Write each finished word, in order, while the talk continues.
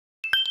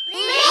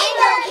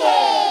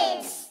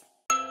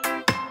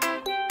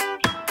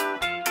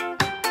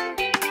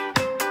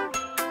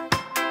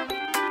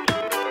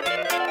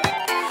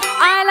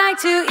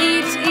to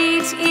eat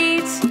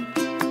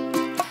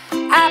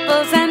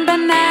apples and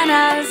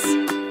bananas.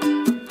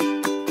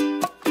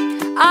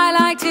 I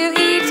like to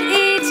eat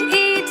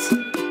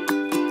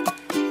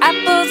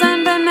apples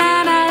and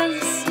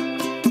bananas.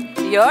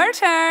 Your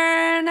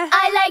turn.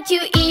 I like to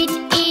eat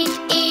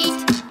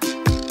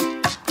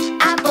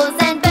apples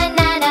and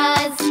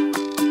bananas.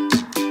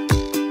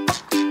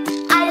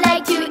 I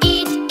like to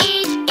eat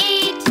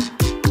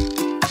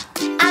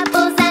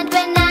apples and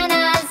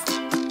bananas.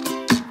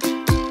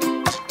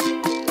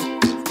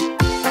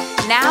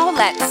 Now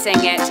let's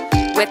sing it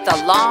with the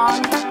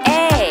long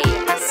A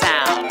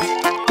sound.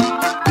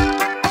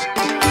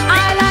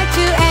 I like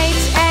to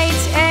eat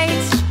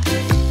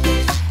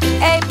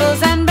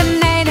apples and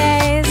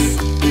ba-nee-nees.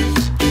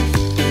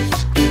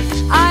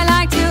 I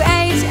like to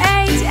eat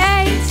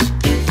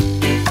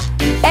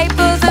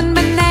apples and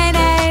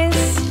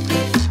ba-nee-nees.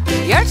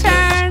 Your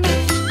turn.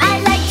 I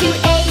like to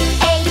eat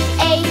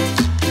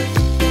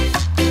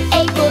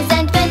apples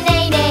and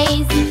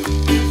ba-nee-nees.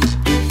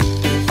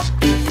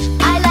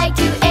 I like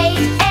to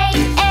eat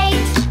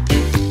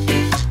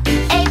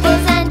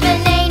apples and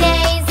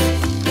ba-nee-nees.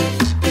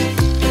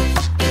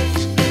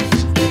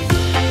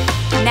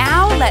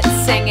 Now let's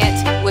sing it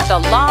with a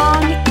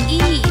long E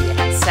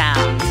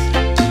sound.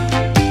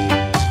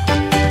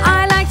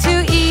 I like to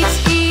eat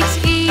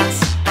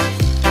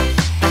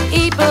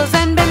e-ples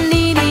and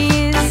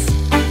ba-nee-nees.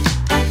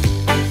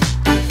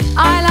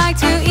 I like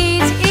to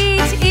eat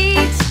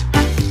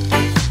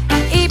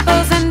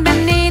e-ples and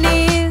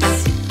ba-nee-nees.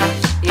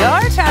 Your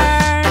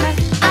turn.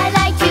 I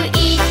like to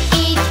eat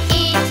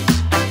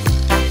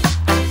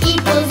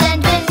apples and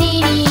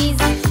ba-nee-nees.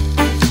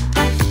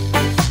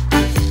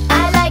 I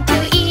like to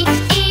eat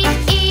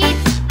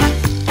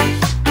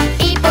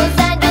apples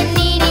and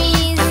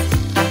ba-nee-nees.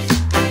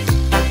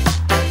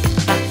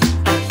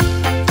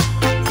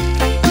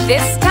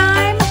 This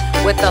time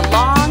with the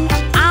long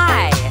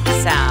I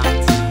sound.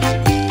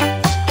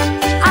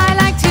 I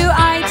like to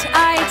eat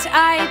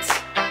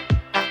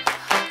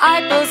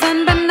i-ples and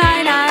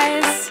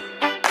ba-nigh-nighs.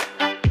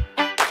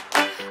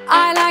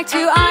 I like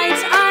to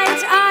eat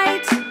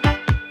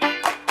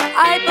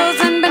i-ples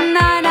and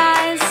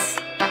ba-nigh-nighs.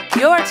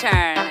 Your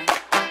turn.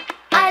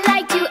 I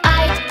like to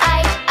eat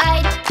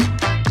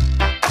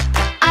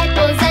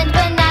apples and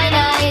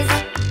bananas.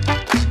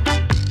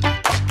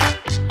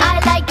 I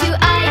like to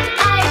eat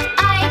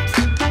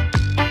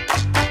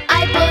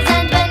apples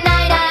and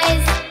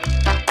bananas.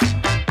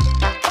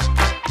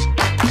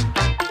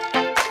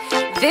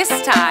 This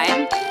time,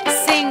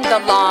 sing the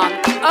long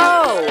O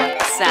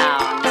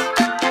sound.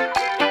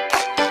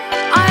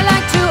 I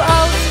like to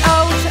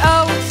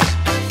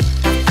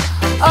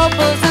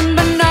opals and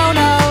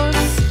bananas.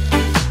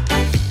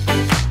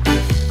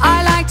 I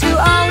like to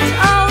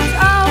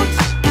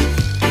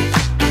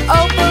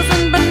opals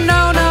and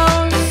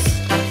bananas.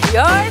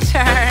 Your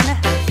turn.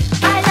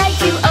 I like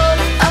to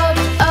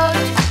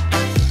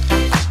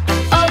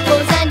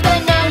apples and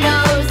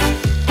bananas.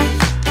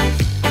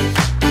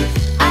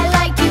 I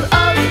like to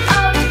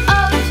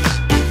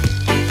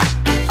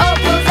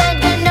apples and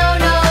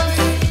bananas.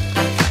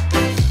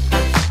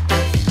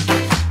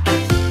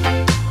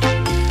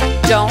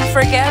 Don't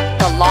forget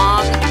the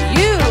long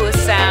U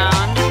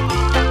sound.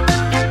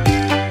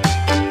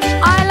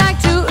 I like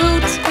to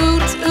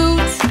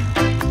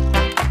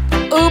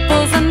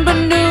ooples and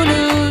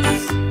bananas.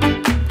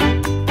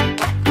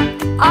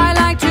 I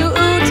like to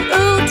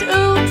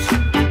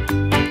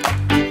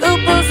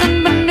ooples and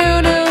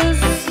bananas.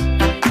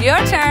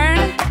 Your turn.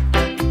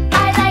 I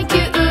like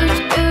to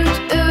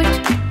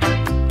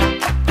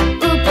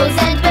apples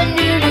and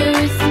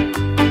bananas.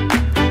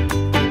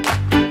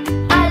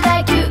 I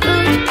like to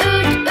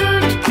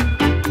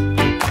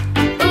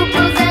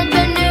apples and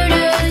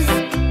bananas.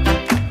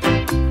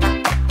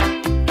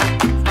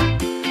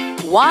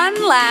 One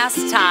last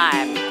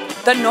time,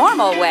 the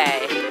normal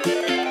way.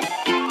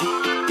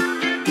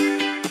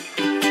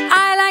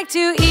 I like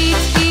to eat